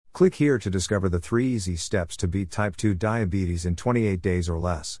Click here to discover the 3 easy steps to beat type 2 diabetes in 28 days or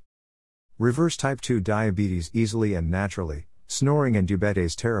less. Reverse type 2 diabetes easily and naturally. Snoring and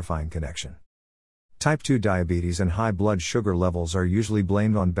diabetes terrifying connection. Type 2 diabetes and high blood sugar levels are usually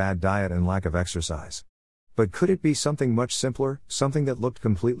blamed on bad diet and lack of exercise. But could it be something much simpler, something that looked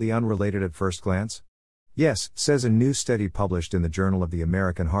completely unrelated at first glance? Yes, says a new study published in the Journal of the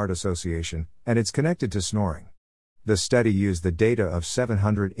American Heart Association, and it's connected to snoring. The study used the data of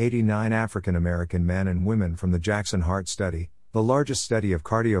 789 African American men and women from the Jackson Heart Study, the largest study of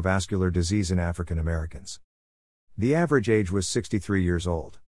cardiovascular disease in African Americans. The average age was 63 years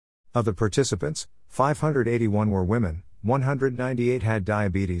old. Of the participants, 581 were women, 198 had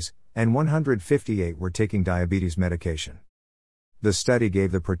diabetes, and 158 were taking diabetes medication. The study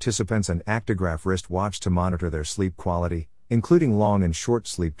gave the participants an actigraph wristwatch to monitor their sleep quality, including long and short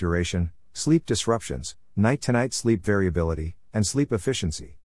sleep duration, sleep disruptions, night-to-night sleep variability, and sleep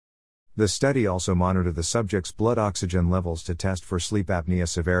efficiency. The study also monitored the subjects' blood oxygen levels to test for sleep apnea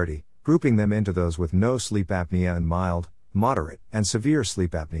severity, grouping them into those with no sleep apnea and mild, moderate, and severe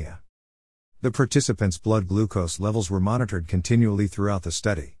sleep apnea. The participants' blood glucose levels were monitored continually throughout the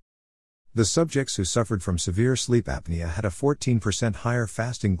study. The subjects who suffered from severe sleep apnea had a 14% higher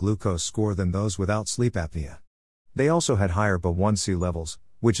fasting glucose score than those without sleep apnea. They also had higher HbA1c levels,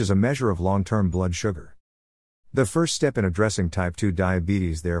 which is a measure of long-term blood sugar. The first step in addressing type 2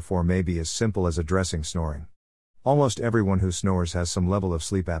 diabetes therefore may be as simple as addressing snoring. Almost everyone who snores has some level of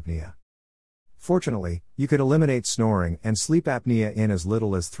sleep apnea. Fortunately, you can eliminate snoring and sleep apnea in as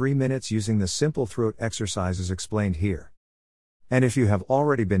little as 3 minutes using the simple throat exercises explained here. And if you have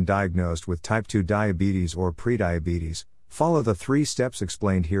already been diagnosed with type 2 diabetes or prediabetes, follow the 3 steps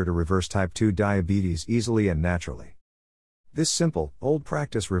explained here to reverse type 2 diabetes easily and naturally. This simple, old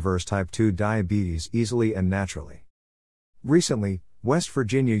practice reverse type 2 diabetes easily and naturally. Recently, West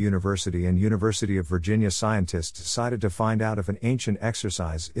Virginia University and University of Virginia scientists decided to find out if an ancient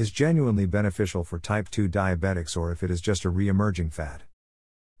exercise is genuinely beneficial for type 2 diabetics or if it is just a re-emerging fad.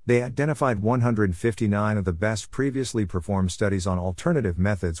 They identified 159 of the best previously performed studies on alternative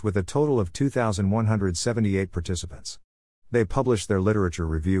methods with a total of 2,178 participants. They published their literature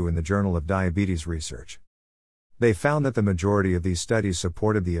review in the Journal of Diabetes Research. They found that the majority of these studies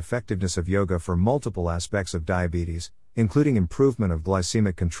supported the effectiveness of yoga for multiple aspects of diabetes, including improvement of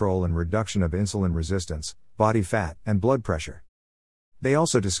glycemic control and reduction of insulin resistance, body fat, and blood pressure. They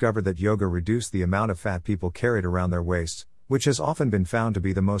also discovered that yoga reduced the amount of fat people carried around their waists, which has often been found to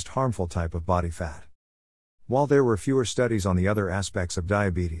be the most harmful type of body fat. While there were fewer studies on the other aspects of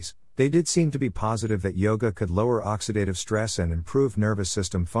diabetes, they did seem to be positive that yoga could lower oxidative stress and improve nervous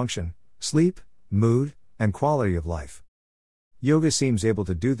system function, sleep, mood, and quality of life. Yoga seems able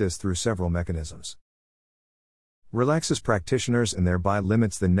to do this through several mechanisms. Relaxes practitioners and thereby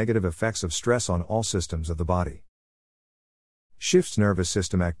limits the negative effects of stress on all systems of the body. Shifts nervous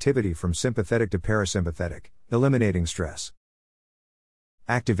system activity from sympathetic to parasympathetic, eliminating stress.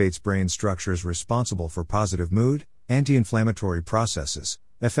 Activates brain structures responsible for positive mood, anti-inflammatory processes,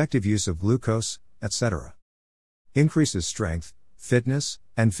 effective use of glucose, etc. Increases strength, fitness,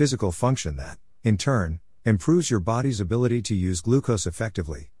 and physical function that, in turn, improves your body's ability to use glucose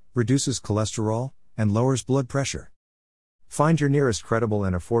effectively, reduces cholesterol, and lowers blood pressure. Find your nearest credible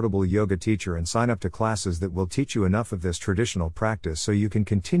and affordable yoga teacher and sign up to classes that will teach you enough of this traditional practice so you can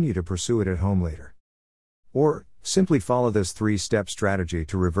continue to pursue it at home later. Or, simply follow this 3-step strategy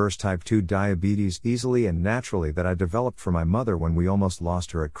to reverse type 2 diabetes easily and naturally that I developed for my mother when we almost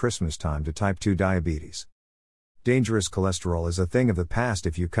lost her at Christmas time to type 2 diabetes. Dangerous cholesterol is a thing of the past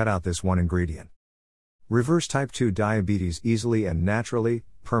if you cut out this one ingredient. Reverse type 2 diabetes easily and naturally,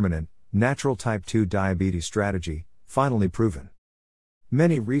 permanent, natural type 2 diabetes strategy, finally proven.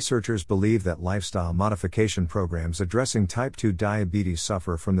 Many researchers believe that lifestyle modification programs addressing type 2 diabetes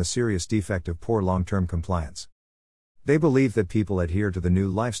suffer from the serious defect of poor long-term compliance. They believe that people adhere to the new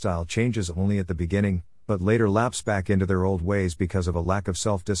lifestyle changes only at the beginning, but later lapse back into their old ways because of a lack of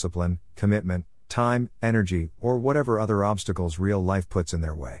self-discipline, commitment, time, energy, or whatever other obstacles real life puts in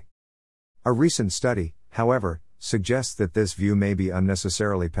their way. A recent study, however, suggests that this view may be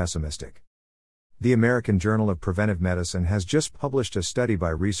unnecessarily pessimistic. The American Journal of Preventive Medicine has just published a study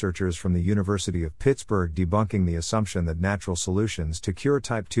by researchers from the University of Pittsburgh debunking the assumption that natural solutions to cure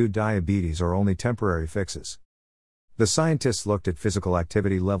type 2 diabetes are only temporary fixes. The scientists looked at physical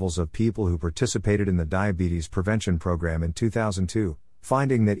activity levels of people who participated in the diabetes prevention program in 2002,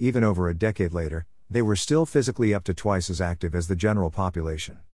 finding that even over a decade later, they were still physically up to twice as active as the general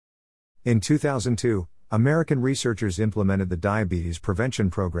population. In 2002, American researchers implemented the diabetes prevention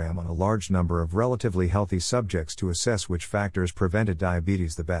program on a large number of relatively healthy subjects to assess which factors prevented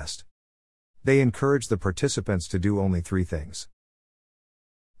diabetes the best. They encouraged the participants to do only 3 things.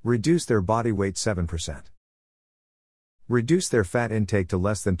 Reduce their body weight 7%. Reduce their fat intake to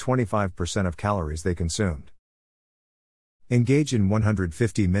less than 25% of calories they consumed. Engage in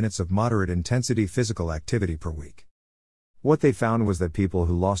 150 minutes of moderate intensity physical activity per week. What they found was that people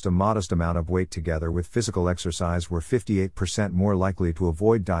who lost a modest amount of weight together with physical exercise were 58% more likely to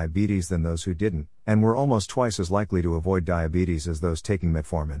avoid diabetes than those who didn't, and were almost twice as likely to avoid diabetes as those taking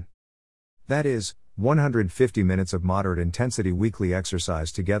metformin. That is, 150 minutes of moderate intensity weekly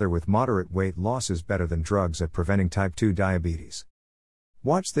exercise together with moderate weight loss is better than drugs at preventing type 2 diabetes.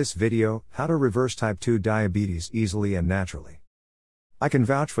 Watch this video, How to Reverse Type 2 Diabetes Easily and Naturally. I can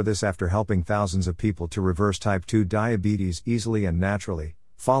vouch for this after helping thousands of people to reverse type 2 diabetes easily and naturally,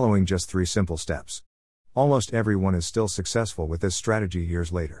 following just 3 simple steps. Almost everyone is still successful with this strategy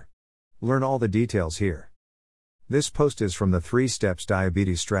years later. Learn all the details here. This post is from the 3 Steps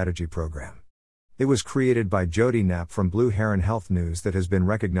Diabetes Strategy Program. It was created by Jody Knapp from Blue Heron Health News that has been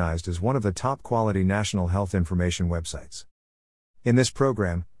recognized as one of the top quality national health information websites. In this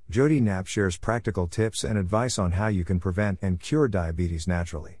program, Jody Knapp shares practical tips and advice on how you can prevent and cure diabetes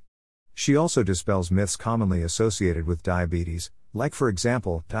naturally. She also dispels myths commonly associated with diabetes, like for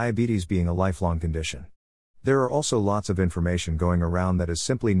example, diabetes being a lifelong condition. There are also lots of information going around that is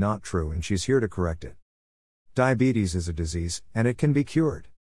simply not true, and she's here to correct it. Diabetes is a disease, and it can be cured.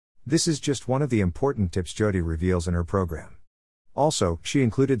 This is just one of the important tips Jody reveals in her program. Also, she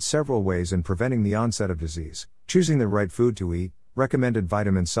included several ways in preventing the onset of disease, choosing the right food to eat, recommended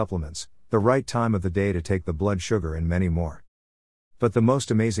vitamin supplements, the right time of the day to take the blood sugar, and many more. But the most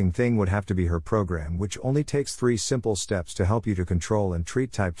amazing thing would have to be her program, which only takes 3 simple steps to help you to control and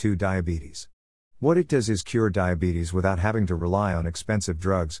treat type 2 diabetes. What it does is cure diabetes without having to rely on expensive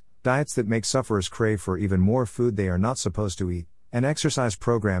drugs, diets that make sufferers crave for even more food they are not supposed to eat, and exercise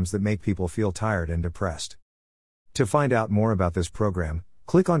programs that make people feel tired and depressed. To find out more about this program,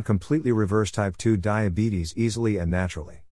 click on Completely Reverse Type 2 Diabetes Easily and Naturally.